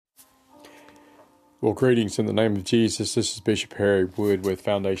Well, greetings in the name of Jesus. This is Bishop Harry Wood with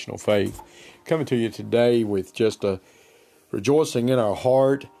Foundational Faith, coming to you today with just a rejoicing in our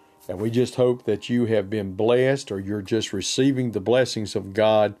heart, and we just hope that you have been blessed or you're just receiving the blessings of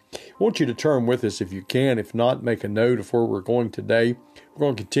God. I want you to turn with us if you can. If not, make a note of where we're going today. We're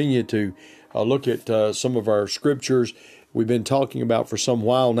going to continue to look at some of our scriptures we've been talking about for some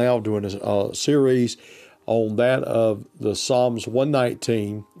while now, doing a series on that of the Psalms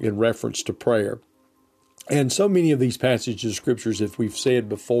 119 in reference to prayer. And so many of these passages of scriptures, as we've said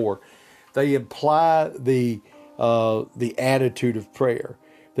before, they imply the attitude of prayer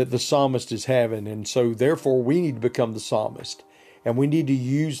that the psalmist is having. And so therefore we need to become the psalmist. And we need to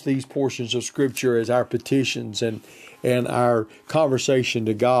use these portions of scripture as our petitions and our conversation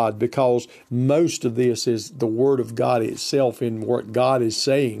to God, because most of this is the word of God itself in what God is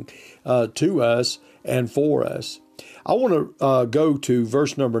saying to us and for us. I want to go to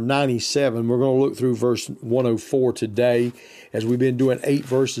verse number 97. We're going to look through verse 104 today, as we've been doing 8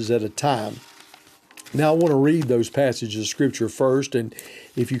 verses at a time. Now, I want to read those passages of Scripture first, and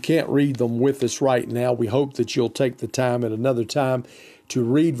if you can't read them with us right now, we hope that you'll take the time at another time to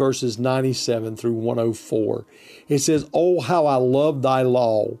read verses 97 through 104. It says, "Oh, how I love thy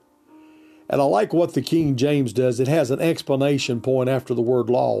law." And I like what the King James does. It has an explanation point after the word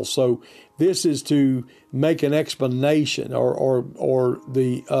law. So this is to make an explanation or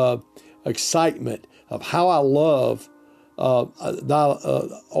the excitement of how I love how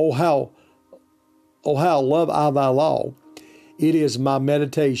love I thy law. It is my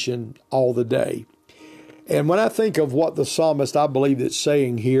meditation all the day. And when I think of what the psalmist, I believe, that's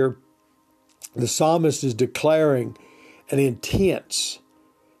saying here, the psalmist is declaring an intense.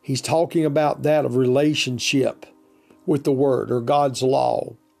 He's talking about that of relationship with the Word or God's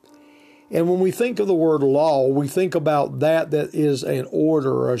law. And when we think of the word law, we think about that is an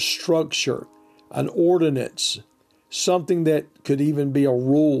order or a structure, an ordinance, something that could even be a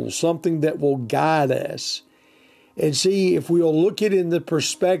rule, something that will guide us. And see, if we'll look at it in the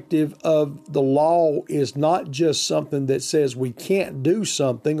perspective of the law is not just something that says we can't do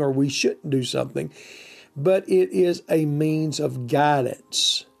something or we shouldn't do something, but it is a means of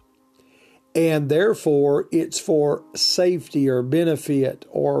guidance. And therefore, it's for safety or benefit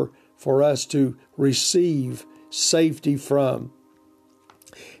or for us to receive safety from.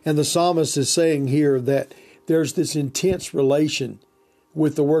 And the psalmist is saying here that there's this intense relation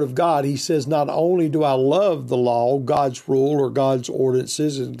with the Word of God. He says, not only do I love the law, God's rule or God's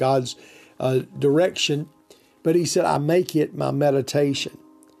ordinances and God's direction, but he said, I make it my meditation.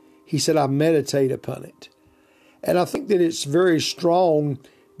 He said, I meditate upon it. And I think that it's very strong,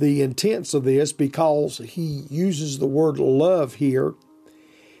 the intents of this, because he uses the word love here.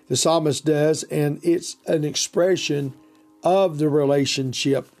 The psalmist does, and it's an expression of the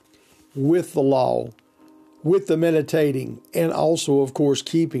relationship with the law, with the meditating, and also, of course,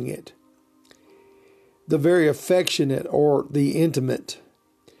 keeping it. The very affectionate or the intimate.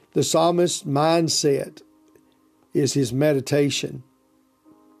 The psalmist's mindset is his meditation.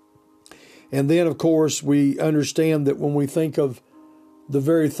 And then, of course, we understand that when we think of the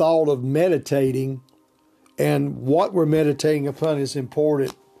very thought of meditating and what we're meditating upon is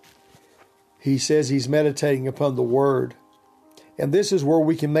important. He says he's meditating upon the Word. And this is where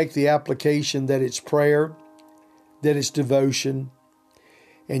we can make the application that it's prayer, that it's devotion.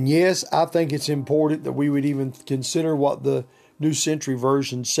 And yes, I think it's important that we would even consider what the New Century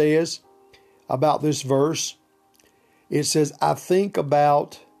Version says about this verse. It says, I think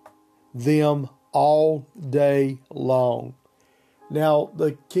about them all day long. Now,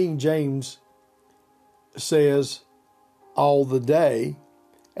 the King James says all the day.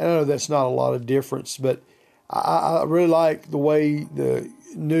 And I know that's not a lot of difference, but I really like the way the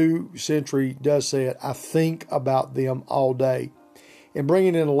New Century does say it. I think about them all day. And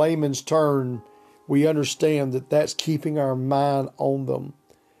bringing in a layman's term, we understand that that's keeping our mind on them.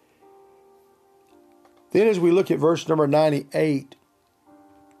 Then as we look at verse number 98,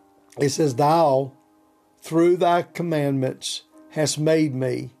 it says, Thou, through thy commandments, hast made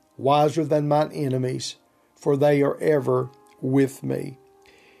me wiser than mine enemies, for they are ever with me.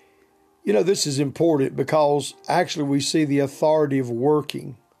 You know, this is important because actually we see the authority of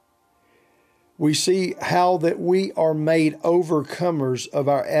working. We see how that we are made overcomers of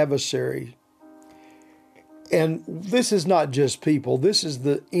our adversary. And this is not just people. This is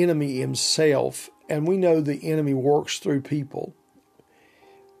the enemy himself. And we know the enemy works through people,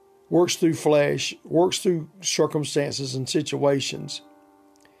 works through flesh, works through circumstances and situations.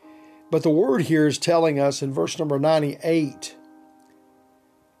 But the word here is telling us in verse number 98,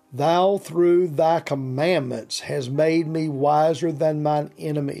 Thou through thy commandments hast made me wiser than mine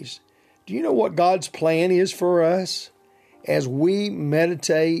enemies. Do you know what God's plan is for us? As we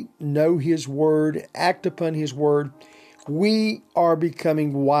meditate, know His Word, act upon His Word, we are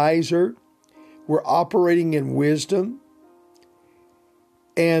becoming wiser. We're operating in wisdom.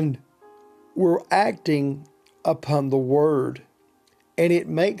 And we're acting upon the Word. And it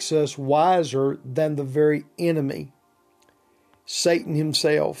makes us wiser than the very enemy, Satan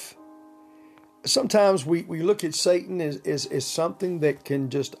himself. Sometimes we look at Satan as something that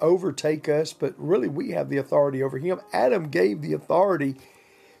can just overtake us, but really we have the authority over him. Adam gave the authority,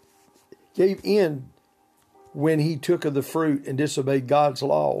 gave in when he took of the fruit and disobeyed God's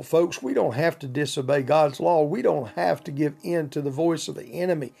law. Folks, we don't have to disobey God's law. We don't have to give in to the voice of the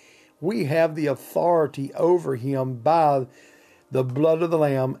enemy. We have the authority over him by the blood of the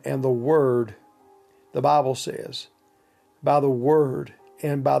Lamb and the Word, the Bible says, by the Word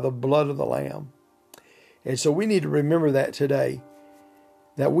and by the blood of the Lamb. And so we need to remember that today,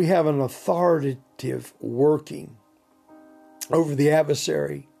 that we have an authoritative working over the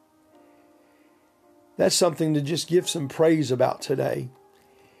adversary. That's something to just give some praise about today.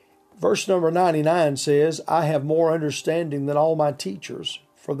 Verse number 99 says, I have more understanding than all my teachers,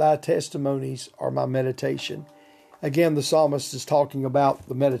 for thy testimonies are my meditation. Again, the psalmist is talking about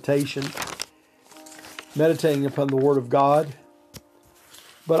the meditation, meditating upon the Word of God.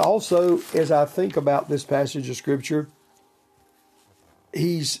 But also, as I think about this passage of Scripture,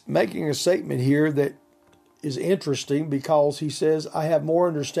 he's making a statement here that is interesting because he says, I have more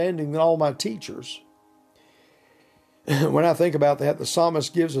understanding than all my teachers. When I think about that, the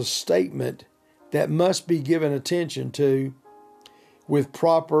psalmist gives a statement that must be given attention to with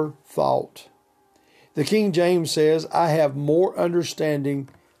proper thought. The King James says, I have more understanding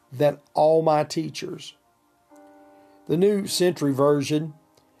than all my teachers. The New Century Version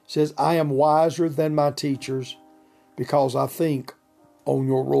says, I am wiser than my teachers because I think on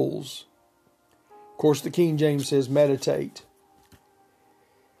your rules. Of course, the King James says, meditate.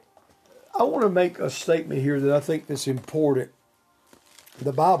 I want to make a statement here that I think that's important.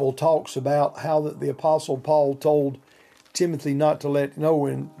 The Bible talks about how that the Apostle Paul told Timothy not to let no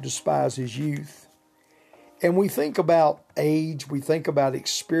one despise his youth. And we think about age, we think about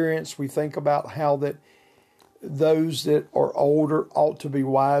experience, we think about how that those that are older ought to be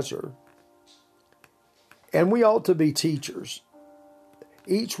wiser. And we ought to be teachers.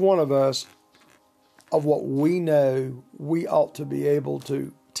 Each one of us, of what we know, we ought to be able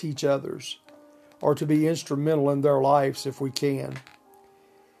to teach others or to be instrumental in their lives if we can.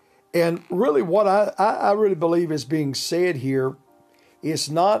 And really what I really believe is being said here is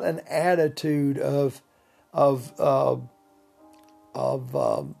not an attitude of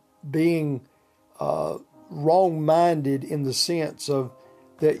being wrong-minded in the sense of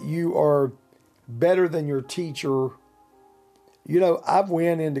that you are better than your teacher. You know, I've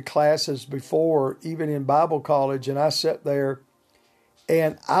went into classes before, even in Bible college, and I sat there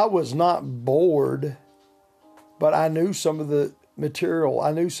and I was not bored, but I knew some of the material.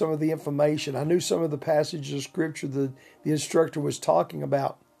 I knew some of the information. I knew some of the passages of Scripture the instructor was talking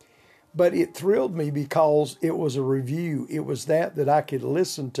about. But it thrilled me because it was a review. It was that I could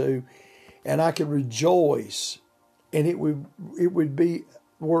listen to and I could rejoice. And it would be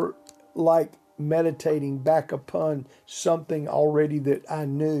like meditating back upon something already that I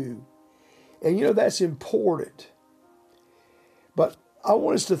knew. And you know, that's important. But I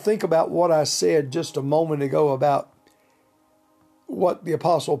want us to think about what I said just a moment ago about what the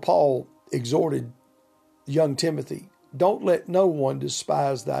Apostle Paul exhorted young Timothy. Don't let no one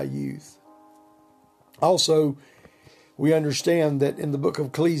despise thy youth. Also, we understand that in the book of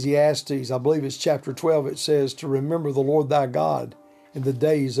Ecclesiastes, I believe it's chapter 12, it says to remember the Lord thy God in the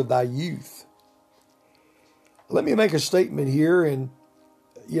days of thy youth. Let me make a statement here, and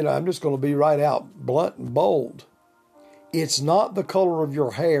I'm just going to be right out blunt and bold. It's not the color of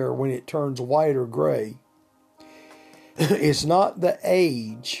your hair when it turns white or gray. It's not the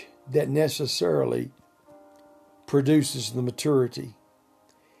age that necessarily produces the maturity.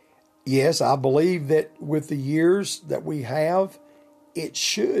 Yes, I believe that with the years that we have, it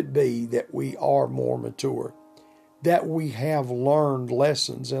should be that we are more mature, that we have learned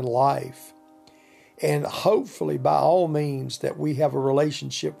lessons in life, and hopefully by all means that we have a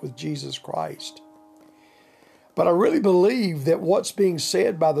relationship with Jesus Christ. But I really believe that what's being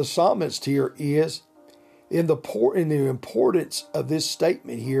said by the psalmist here is in the importance of this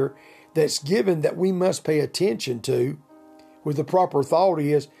statement here that's given that we must pay attention to with the proper thought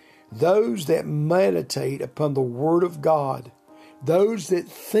is those that meditate upon the Word of God, those that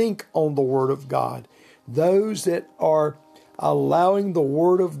think on the Word of God, those that are allowing the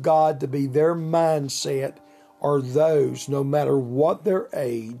Word of God to be their mindset are those, no matter what their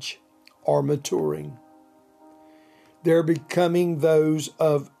age are maturing. They're becoming those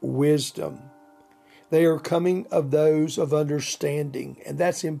of wisdom. They are coming of those of understanding. And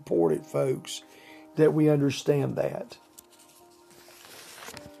that's important, folks, that we understand that.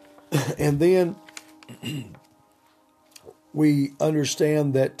 And then we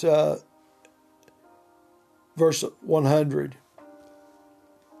understand that verse 100,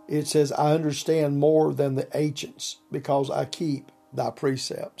 it says, I understand more than the ancients because I keep thy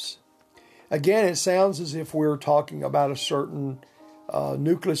precepts. Again, it sounds as if we're talking about a certain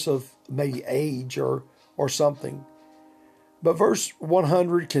nucleus of maybe age or something. But verse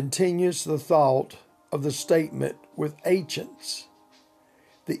 100 continues the thought of the statement with ancients,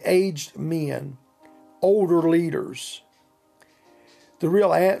 the aged men, older leaders. The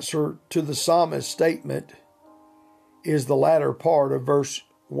real answer to the psalmist's statement is the latter part of verse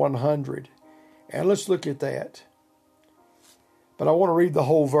 100. And let's look at that. But I want to read the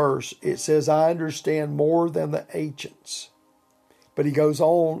whole verse. It says, I understand more than the ancients. But he goes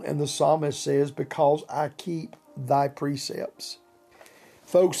on and the psalmist says, because I keep thy precepts.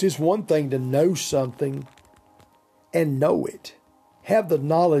 Folks, it's one thing to know something and know it, have the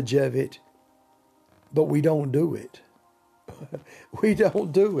knowledge of it, but we don't do it. We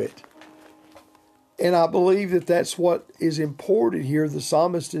don't do it. And I believe that that's what is important here. The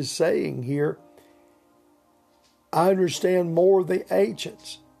psalmist is saying here, I understand more the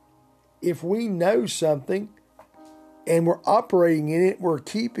ancients. If we know something and we're operating in it, we're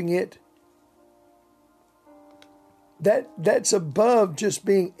keeping it, that's above just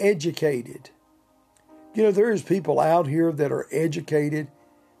being educated. You know, there is people out here that are educated,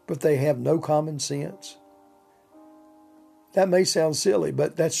 but they have no common sense. That may sound silly,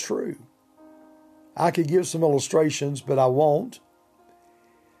 but that's true. I could give some illustrations, but I won't.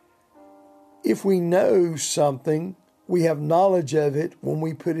 If we know something, we have knowledge of it when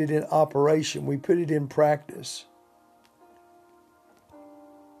we put it in operation, we put it in practice.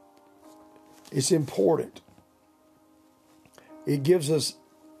 It's important. It gives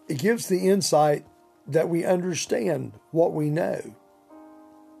the insight that we understand what we know.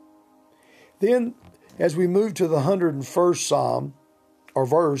 Then, as we move to the 101st Psalm, or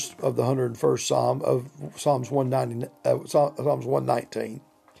verse of the 101st Psalm of Psalms 119,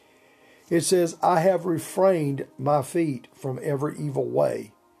 it says, I have refrained my feet from every evil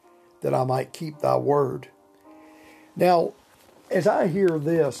way, that I might keep thy word. Now, as I hear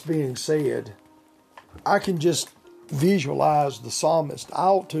this being said, I can just visualize the psalmist. I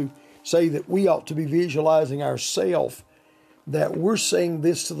ought to say that we ought to be visualizing ourselves, that we're saying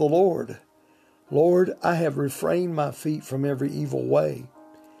this to the Lord. Lord, I have refrained my feet from every evil way,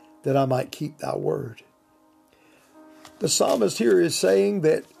 that I might keep thy word. The psalmist here is saying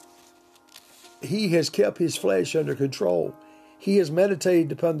that he has kept his flesh under control. He has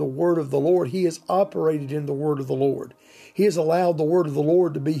meditated upon the word of the Lord. He has operated in the word of the Lord. He has allowed the word of the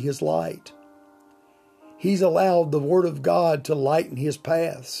Lord to be his light. He's allowed the word of God to lighten his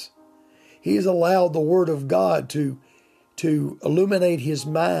paths. He's allowed the word of God to illuminate his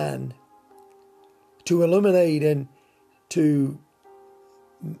mind, to illuminate and to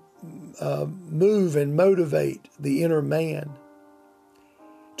move and motivate the inner man,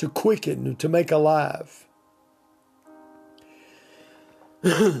 to quicken, to make alive.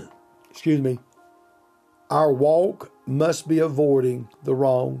 Excuse me. Our walk must be avoiding the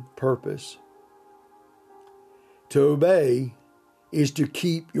wrong purpose. To obey is to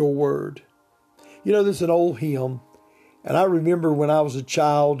keep your word. You know, there's an old hymn, and I remember when I was a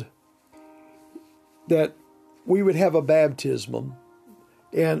child that we would have a baptismal.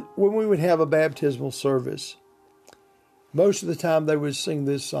 And when we would have a baptismal service, most of the time they would sing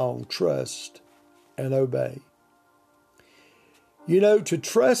this song, Trust and Obey. You know, to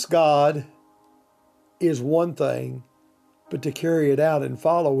trust God is one thing, but to carry it out and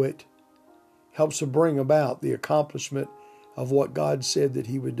follow it helps to bring about the accomplishment of what God said that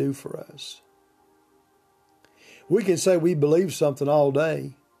he would do for us. We can say we believe something all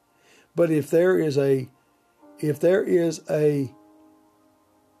day, but if there is a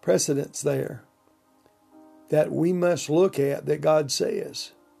precedence there that we must look at, that God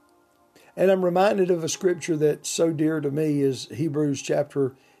says. And I'm reminded of a scripture that's so dear to me is Hebrews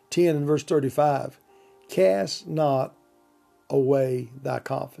chapter 10 and verse 35. Cast not away thy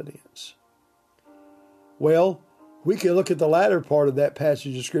confidence. Well, we can look at the latter part of that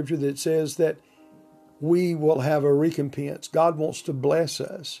passage of scripture that says that we will have a recompense. God wants to bless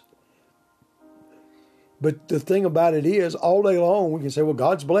us. But the thing about it is, all day long we can say, well,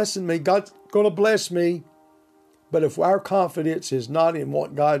 God's blessing me. God's going to bless me. But if our confidence is not in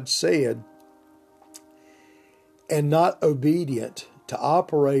what God said and not obedient to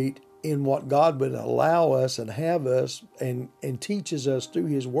operate in what God would allow us and have us and teaches us through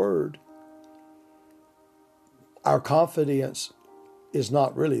His Word, our confidence is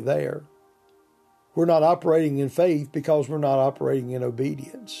not really there. We're not operating in faith because we're not operating in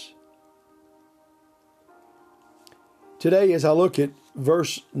obedience. Today, as I look at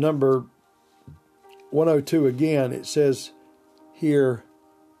verse number 102 again, it says here,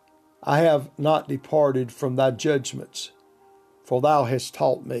 I have not departed from thy judgments, for thou hast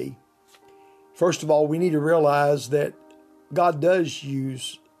taught me. First of all, we need to realize that God does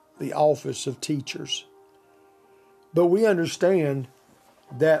use the office of teachers. But we understand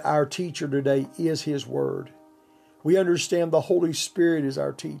that our teacher today is His Word. We understand the Holy Spirit is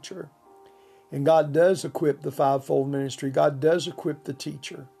our teacher. And God does equip the fivefold ministry. God does equip the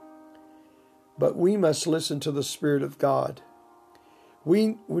teacher. But we must listen to the Spirit of God.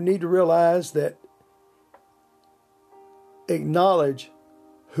 We need to realize that, acknowledge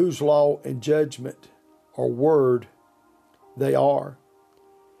whose law and judgment or word they are.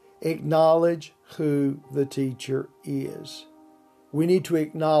 Acknowledge who the teacher is. We need to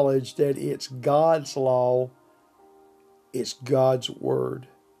acknowledge that it's God's law, it's God's word.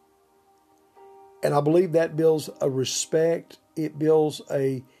 And I believe that builds a respect. It builds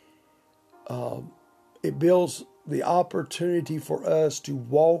the opportunity for us to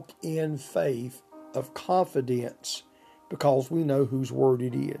walk in faith of confidence because we know whose word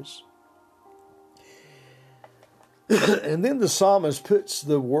it is. And then the psalmist puts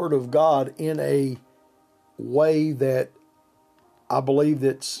the word of God in a way that I believe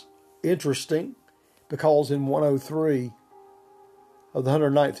that's interesting, because in 103 of the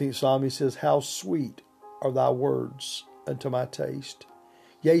 119th Psalm, he says, how sweet are thy words unto my taste,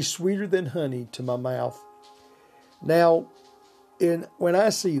 yea, sweeter than honey to my mouth. Now, when I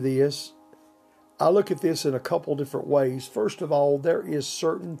see this, I look at this in a couple different ways. First of all, there is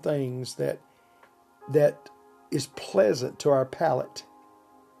certain things that is pleasant to our palate.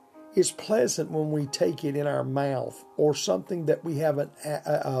 It's pleasant when we take it in our mouth, or something that we have an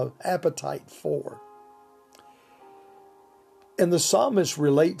appetite for. And the psalmist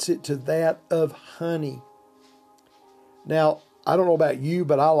relates it to that of honey. Now, I don't know about you,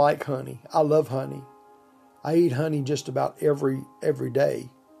 but I like honey. I love honey. I eat honey just about every day,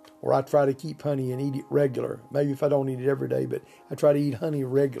 or I try to keep honey and eat it regular. Maybe if I don't eat it every day, but I try to eat honey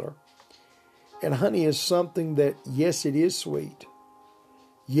regular. And honey is something that, yes, it is sweet.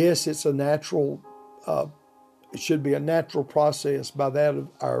 Yes, it's a natural, it should be a natural process by that of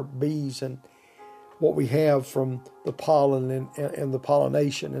our bees and what we have from the pollen and the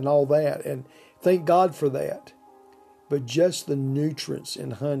pollination and all that. And thank God for that. But just the nutrients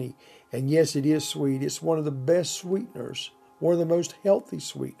in honey. And yes, it is sweet. It's one of the best sweeteners, one of the most healthy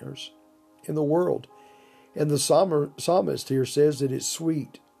sweeteners in the world. And the psalmist here says that it's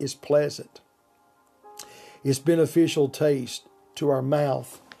sweet, it's pleasant, it's beneficial taste to our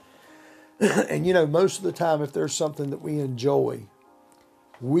mouth. And most of the time, if there's something that we enjoy,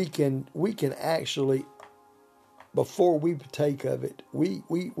 we can actually, before we partake of it, we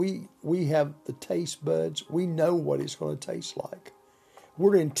have the taste buds. We know what it's going to taste like.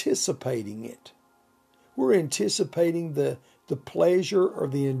 We're anticipating it. We're anticipating the pleasure or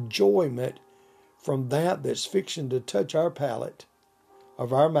the enjoyment from that's fixing to touch our palate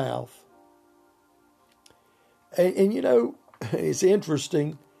of our mouth. And it's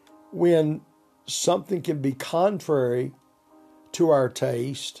interesting when something can be contrary to our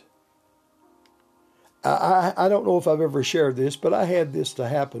taste. I don't know if I've ever shared this, but I had this to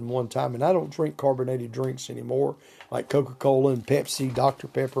happen one time, and I don't drink carbonated drinks anymore, like Coca-Cola and Pepsi, Dr.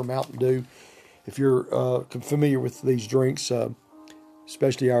 Pepper, Mountain Dew. If you're familiar with these drinks,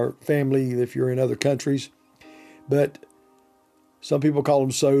 especially our family, if you're in other countries. But some people call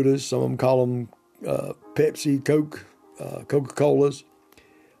them sodas, some of them call them Pepsi, Coke, Coca-Colas.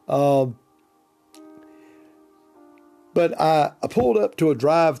 But I pulled up to a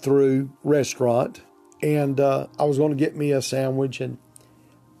drive-through restaurant, and I was going to get me a sandwich, and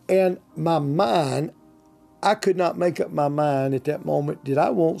my mind, I could not make up my mind at that moment. Did I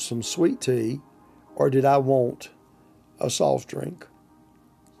want some sweet tea, or did I want a soft drink?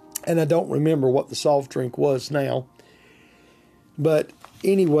 And I don't remember what the soft drink was now. But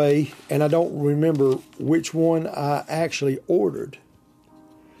anyway, and I don't remember which one I actually ordered.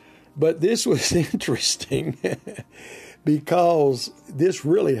 But this was interesting because this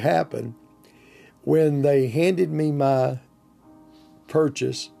really happened when they handed me my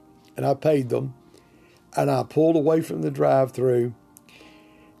purchase and I paid them, and I pulled away from the drive-thru,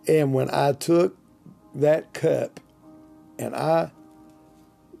 and when I took that cup and I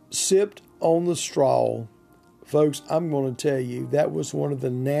sipped on the straw Folks, I'm going to tell you, that was one of the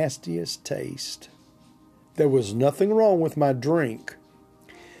nastiest tastes. There was nothing wrong with my drink,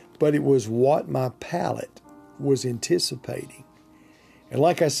 but it was what my palate was anticipating. And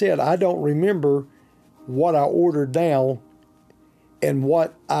like I said, I don't remember what I ordered down and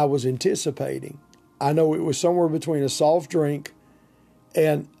what I was anticipating. I know it was somewhere between a soft drink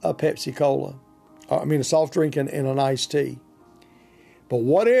and a Pepsi Cola. A soft drink and an iced tea. But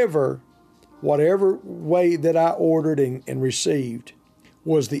whatever way that I ordered and received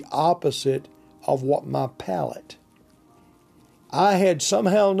was the opposite of what my palate. I had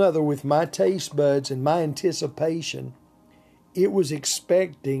somehow or another, with my taste buds and my anticipation, it was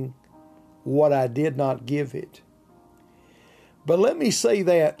expecting what I did not give it. But let me say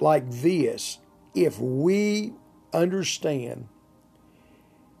that like this: if we understand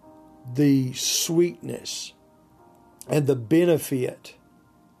the sweetness and the benefit,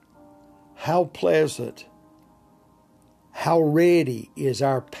 how pleasant, how ready is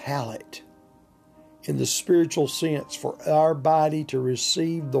our palate in the spiritual sense for our body to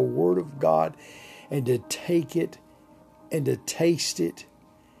receive the Word of God and to take it and to taste it.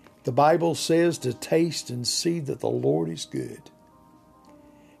 The Bible says to taste and see that the Lord is good.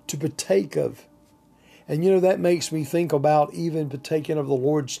 To partake of. And that makes me think about even partaking of the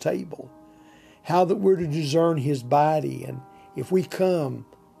Lord's table. How that we're to discern His body. And if we come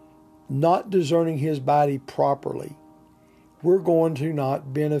not discerning His body properly, we're going to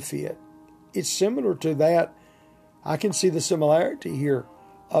not benefit. It's similar to that. I can see the similarity here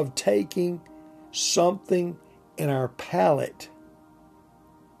of taking something in our palate.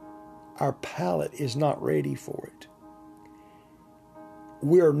 Our palate is not ready for it.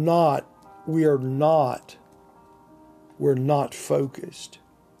 We're not focused.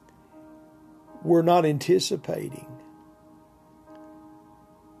 We're not anticipating.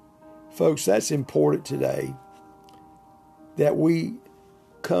 Folks, that's important today, that we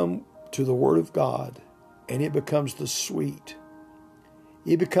come to the Word of God and it becomes the sweet.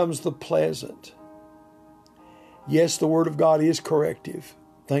 It becomes the pleasant. Yes, the Word of God is corrective.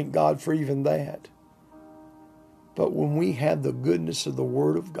 Thank God for even that. But when we have the goodness of the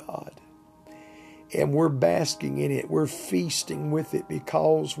Word of God and we're basking in it, we're feasting with it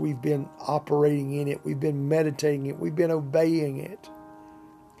because we've been operating in it, we've been meditating it, we've been obeying it,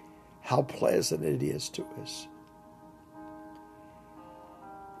 how pleasant it is to us.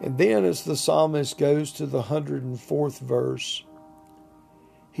 And then as the psalmist goes to the 104th verse,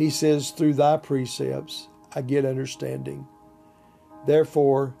 he says, through thy precepts I get understanding.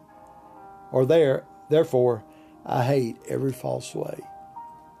 Therefore, I hate every false way.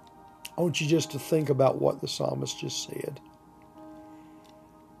 I want you just to think about what the psalmist just said.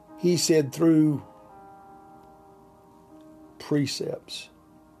 He said through precepts.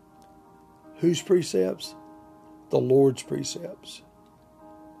 Whose precepts? The Lord's precepts.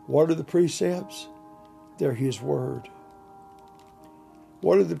 What are the precepts? They're His Word.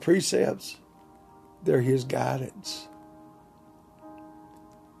 What are the precepts? They're His guidance.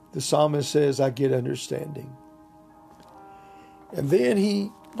 The psalmist says, I get understanding. And then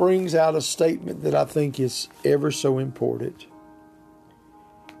he brings out a statement that I think is ever so important.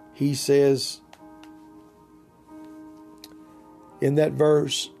 He says in that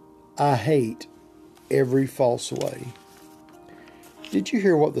verse, I hate every false way. Did you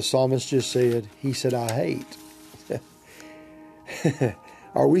hear what the psalmist just said? He said, I hate.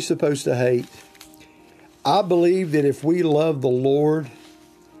 Are we supposed to hate? I believe that if we love the Lord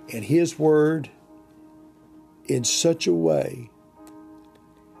and His Word in such a way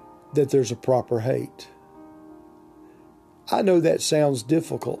that there's a proper hate. I know that sounds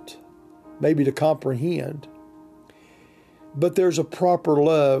difficult, maybe to comprehend, but there's a proper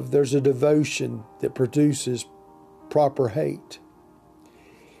love, there's a devotion that produces proper hate.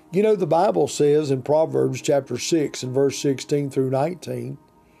 The Bible says in Proverbs chapter 6 and verse 16 through 19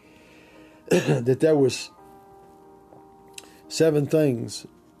 that there was 7 things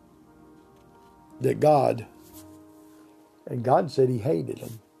that God said He hated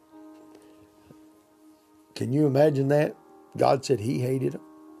them. Can you imagine that? God said He hated them.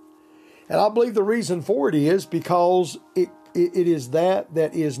 And I believe the reason for it is because it is that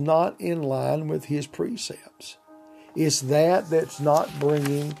is not in line with His precepts. It's that's not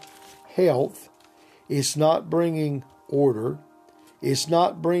bringing health. It's not bringing order. It's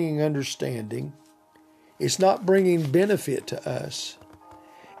not bringing understanding. It's not bringing benefit to us.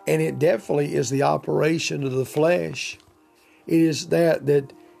 And it definitely is the operation of the flesh. It is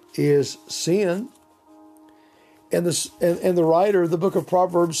that is sin. And the writer of the book of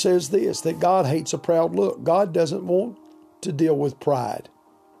Proverbs says this, that God hates a proud look. God doesn't want to deal with pride.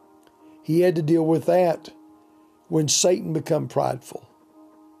 He had to deal with that when Satan become prideful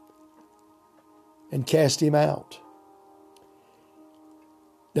and cast him out.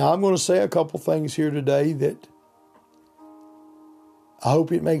 Now, I'm going to say a couple things here today that I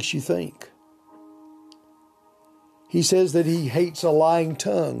hope it makes you think. He says that he hates a lying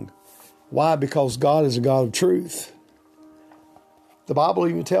tongue. Why? Because God is a God of truth. The Bible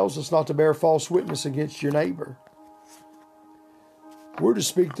even tells us not to bear false witness against your neighbor. We're to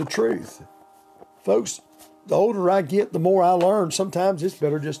speak the truth. Folks, the older I get, the more I learn. Sometimes it's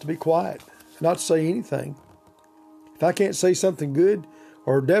better just to be quiet, not to say anything. If I can't say something good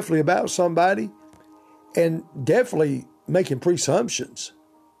or definitely about somebody, and definitely making presumptions.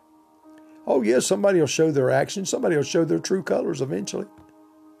 Oh, yes, somebody will show their actions. Somebody will show their true colors eventually.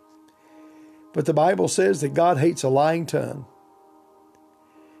 But the Bible says that God hates a lying tongue.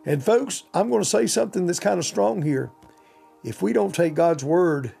 And folks, I'm going to say something that's kind of strong here. If we don't take God's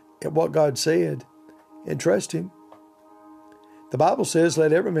word at what God said and trust Him, the Bible says,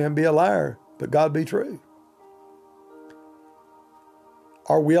 let every man be a liar, but God be true.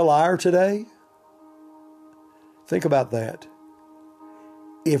 Are we a liar today? Think about that.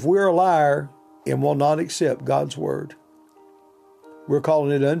 If we're a liar and will not accept God's word, we're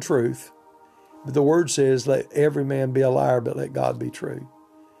calling it untruth. But the word says, let every man be a liar, but let God be true.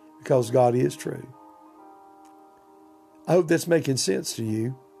 Because God is true. I hope that's making sense to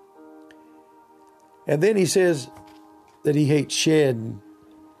you. And then he says that he hates shedding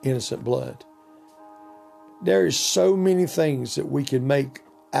innocent blood. There is so many things that we can make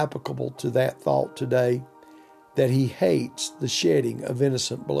applicable to that thought today, that he hates the shedding of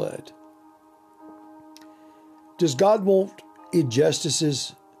innocent blood. Does God want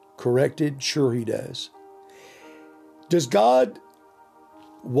injustices corrected? Sure he does. Does God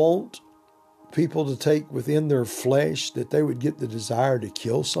want people to take within their flesh that they would get the desire to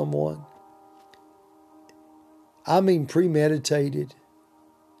kill someone? I mean premeditated.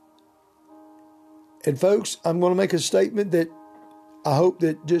 And folks, I'm going to make a statement that I hope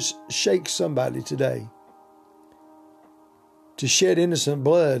that just shakes somebody today. To shed innocent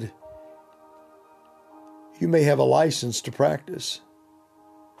blood, you may have a license to practice.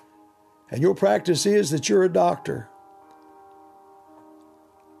 And your practice is that you're a doctor.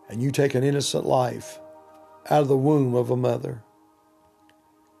 And you take an innocent life out of the womb of a mother.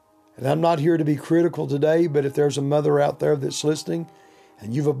 And I'm not here to be critical today, but if there's a mother out there that's listening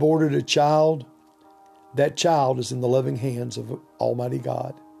and you've aborted a child, that child is in the loving hands of Almighty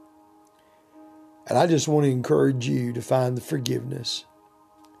God. And I just want to encourage you to find the forgiveness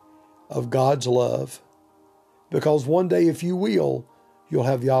of God's love. Because one day, if you will, you'll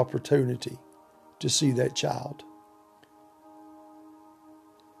have the opportunity to see that child.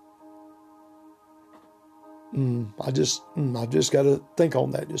 I just got to think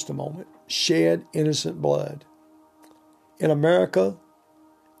on that just a moment. Shed innocent blood. In America,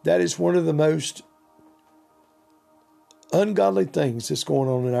 that is one of the most ungodly things that's going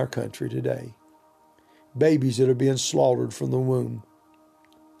on in our country today. Babies that are being slaughtered from the womb.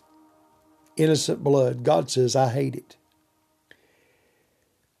 Innocent blood. God says, I hate it.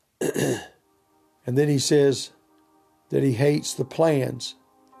 And then he says that he hates the plans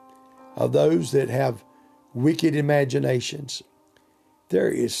of those that have wicked imaginations. There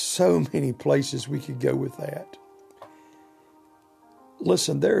is so many places we could go with that.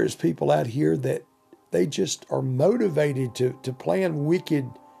 Listen, there is people out here that they just are motivated to plan wicked.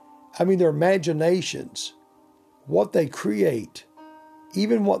 Their imaginations, what they create,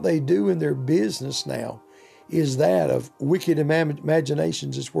 even what they do in their business now, is that of wicked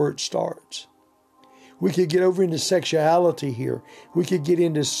imaginations is where it starts. We could get over into sexuality here. We could get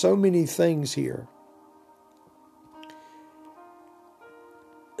into so many things here.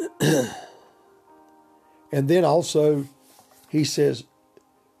 And then also, he says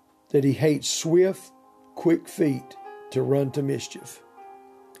that he hates swift, quick feet to run to mischief.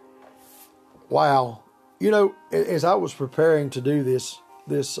 Wow. As I was preparing to do this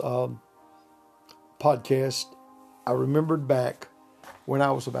podcast, I remembered back when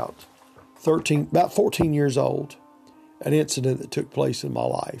I was about 14 years old, an incident that took place in my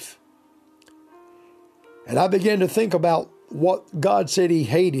life. And I began to think about what God said he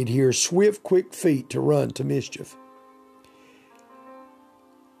hated here, swift, quick feet to run to mischief.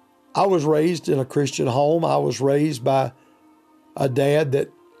 I was raised in a Christian home. I was raised by a dad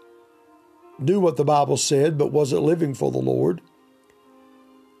that knew what the Bible said, but wasn't living for the Lord.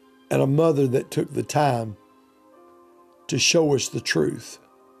 And a mother that took the time to show us the truth.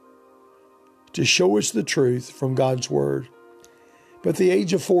 To show us the truth from God's Word. But at the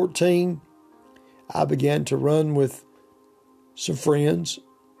age of 14, I began to run with some friends,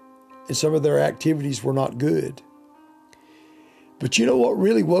 and some of their activities were not good. But you know what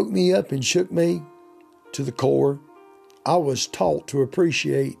really woke me up and shook me to the core? I was taught to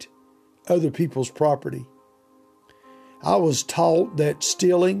appreciate other people's property. I was taught that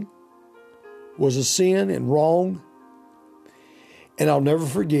stealing was a sin and wrong. And I'll never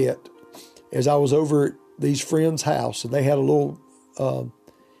forget, as I was over at these friends' house, and they had a little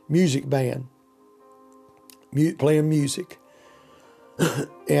music band playing music.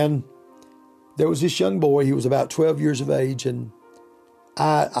 And there was this young boy, he was about 12 years of age, and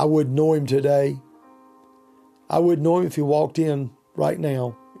I wouldn't know him today. I wouldn't know him if he walked in right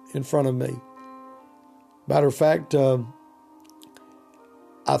now in front of me. Matter of fact, I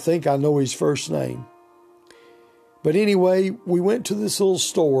think I know his first name. But anyway, we went to this little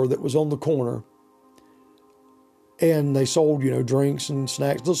store that was on the corner, and they sold, drinks and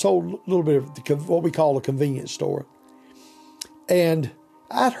snacks. They sold a little bit of what we call a convenience store. And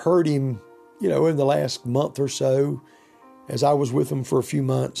I'd heard him, in the last month or so, as I was with him for a few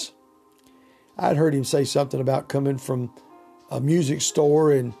months, I'd heard him say something about coming from a music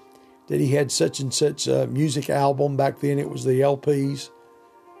store and that he had such and such a music album. Back then it was the LPs,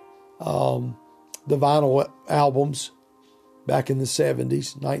 the vinyl albums back in the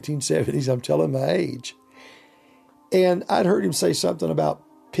 70s, 1970s. I'm telling my age. And I'd heard him say something about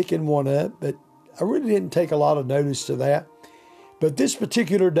picking one up, but I really didn't take a lot of notice to that. But this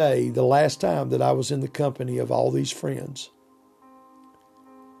particular day, the last time that I was in the company of all these friends,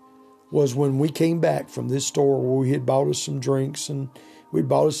 was when we came back from this store where we had bought us some drinks and we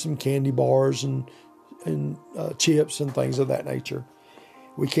bought us some candy bars and chips and things of that nature.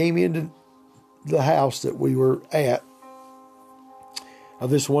 We came into the house that we were at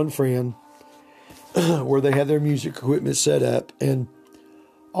of this one friend where they had their music equipment set up. And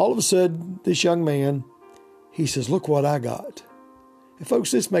all of a sudden, this young man, he says, "Look what I got." And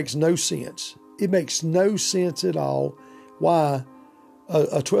folks, this makes no sense. It makes no sense at all why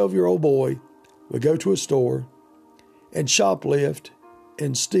a 12-year-old boy would go to a store and shoplift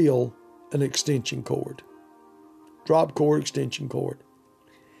and steal an extension cord. Drop cord, extension cord.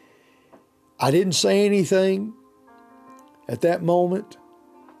 I didn't say anything at that moment,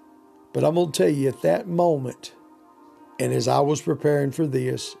 but I'm going to tell you at that moment, and as I was preparing for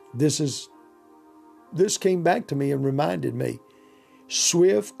this came back to me and reminded me,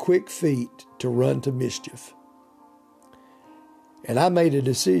 swift, quick feet to run to mischief. And I made a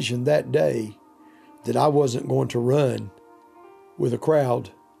decision that day that I wasn't going to run with a crowd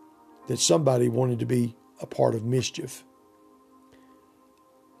that somebody wanted to be a part of mischief.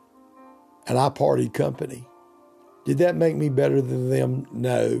 And I partied company. Did that make me better than them?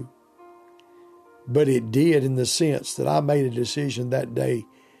 No. But it did in the sense that I made a decision that day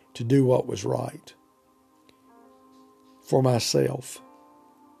to do what was right for myself.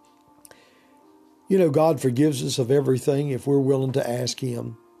 God forgives us of everything if we're willing to ask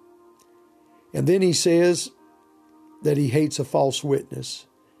Him. And then He says that He hates a false witness.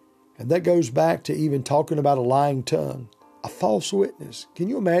 And that goes back to even talking about a lying tongue. A false witness. Can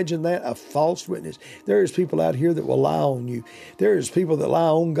you imagine that? A false witness. There is people out here that will lie on you. There is people that lie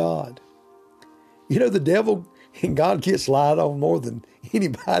on God. The devil and God gets lied on more than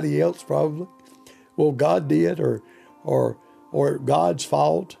anybody else probably. Well, God did, or God's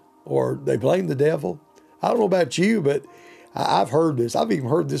fault, or they blame the devil. I don't know about you, but I've heard this. I've even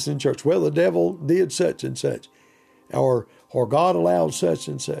heard this in church. Well, the devil did such and such, or God allowed such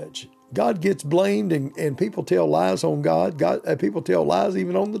and such. God gets blamed, and people tell lies on God. People tell lies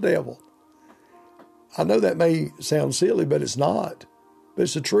even on the devil. I know that may sound silly, but it's not. But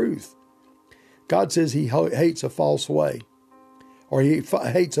it's the truth. God says He hates a false way, or He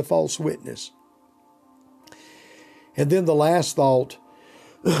hates a false witness. And then the last thought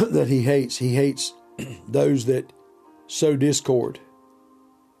that He hates those that sow discord,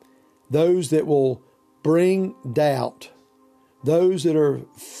 those that will bring doubt, those that are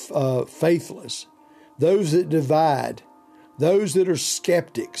faithless, those that divide, those that are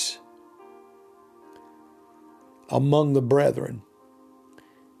skeptics among the brethren.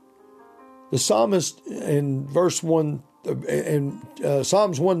 The psalmist in verse 1,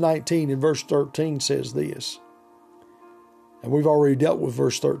 Psalms 119 in verse 13 says this, and we've already dealt with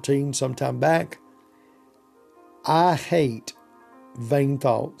verse 13 some time back. I hate vain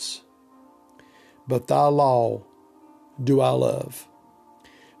thoughts, but thy law do I love.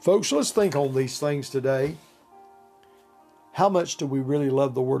 Folks, let's think on these things today. How much do we really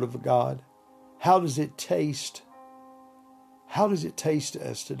love the Word of God? How does it taste? How does it taste to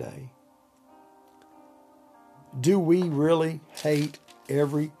us today? Do we really hate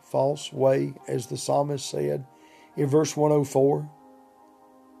every false way, as the psalmist said in verse 104?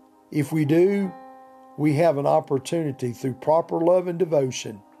 If we do, we have an opportunity through proper love and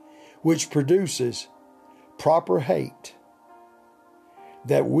devotion, which produces proper hate,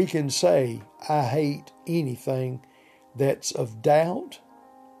 that we can say, I hate anything that's of doubt,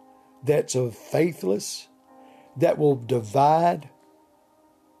 that's of faithless, that will divide,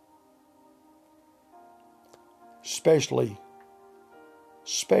 especially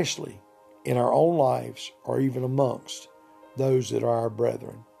in our own lives or even amongst those that are our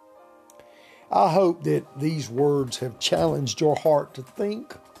brethren. I hope that these words have challenged your heart to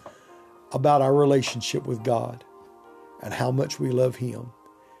think about our relationship with God and how much we love Him.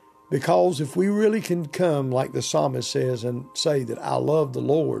 Because if we really can come, like the psalmist says, and say that I love the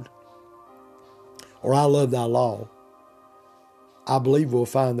Lord, or I love thy law, I believe we'll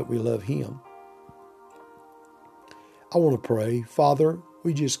find that we love Him. I want to pray. Father,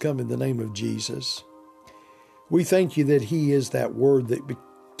 we just come in the name of Jesus. We thank you that He is that Word that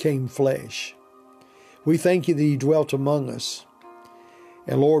became flesh. We thank you that He dwelt among us.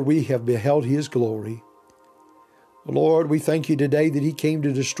 And Lord, we have beheld His glory. Lord, we thank you today that He came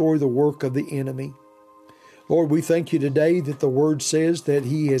to destroy the work of the enemy. Lord, we thank you today that the Word says that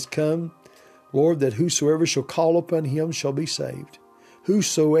He has come, Lord, that whosoever shall call upon Him shall be saved.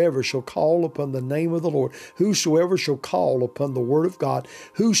 Whosoever shall call upon the name of the Lord, whosoever shall call upon the Word of God,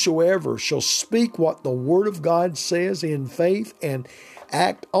 whosoever shall speak what the Word of God says in faith and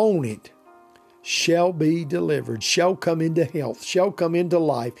act on it, shall be delivered, shall come into health, shall come into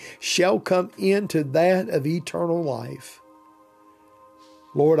life, shall come into that of eternal life.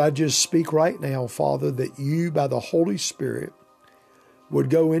 Lord, I just speak right now, Father, that you, by the Holy Spirit,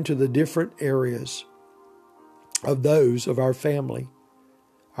 would go into the different areas of those of our family,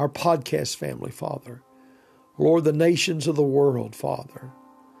 our podcast family, Father. Lord, the nations of the world, Father.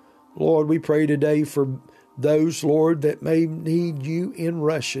 Lord, we pray today for those, Lord, that may need you in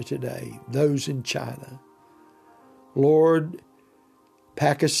Russia today, those in China. Lord,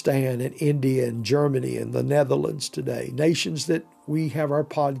 Pakistan and India and Germany and the Netherlands today, nations that we have our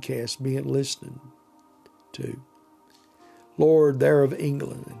podcast being listened to. Lord, they're of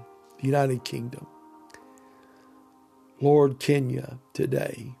England and the United Kingdom. Lord, Kenya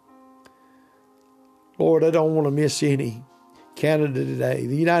today. Lord, I don't want to miss any. Canada today,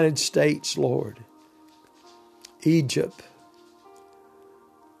 the United States, Lord. Egypt.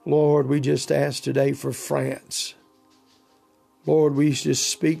 Lord, we just ask today for France. Lord, we just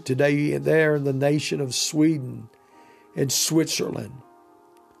speak today there in the nation of Sweden and Switzerland.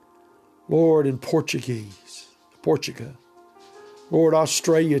 Lord, in Portugal. Lord,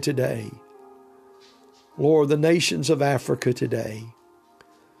 Australia today. Lord, the nations of Africa today.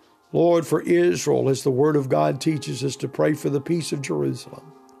 Lord, for Israel, as the Word of God teaches us to pray for the peace of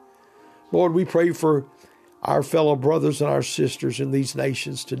Jerusalem. Lord, we pray for our fellow brothers and our sisters in these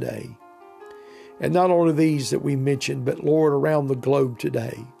nations today. And not only these that we mentioned, but Lord, around the globe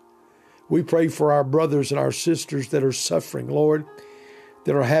today. We pray for our brothers and our sisters that are suffering, Lord,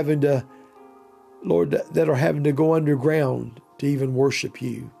 that are having to go underground to even worship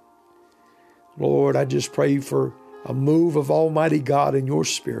you. Lord, I just pray for a move of Almighty God in your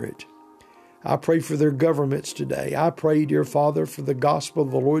Spirit. I pray for their governments today. I pray, dear Father, for the gospel of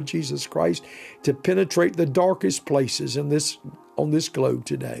the Lord Jesus Christ to penetrate the darkest places on this globe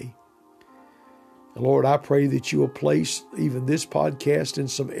today. And Lord, I pray that you will place even this podcast in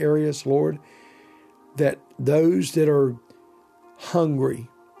some areas, Lord, that those that are hungry,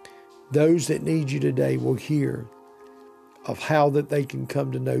 those that need you today will hear of how that they can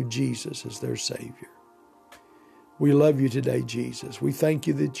come to know Jesus as their Savior. We love you today, Jesus. We thank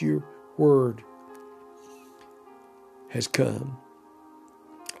you that your Word has come.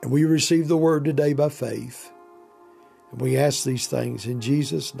 And we receive the Word today by faith. And we ask these things in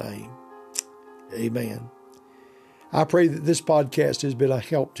Jesus' name. Amen. I pray that this podcast has been a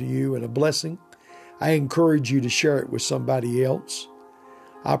help to you and a blessing. I encourage you to share it with somebody else.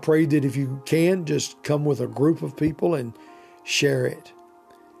 I pray that if you can, just come with a group of people and share it.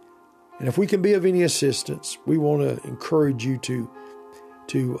 And if we can be of any assistance, we want to encourage you to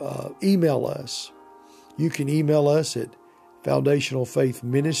email us. You can email us at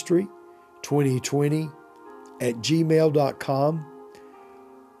foundationalfaithministry2020@gmail.com,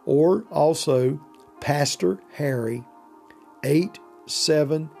 or also Pastor Harry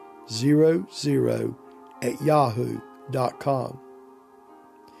 8700@yahoo.com.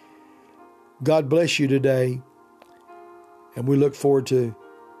 God bless you today, and we look forward to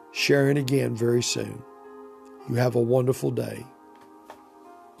sharing again very soon. You have a wonderful day.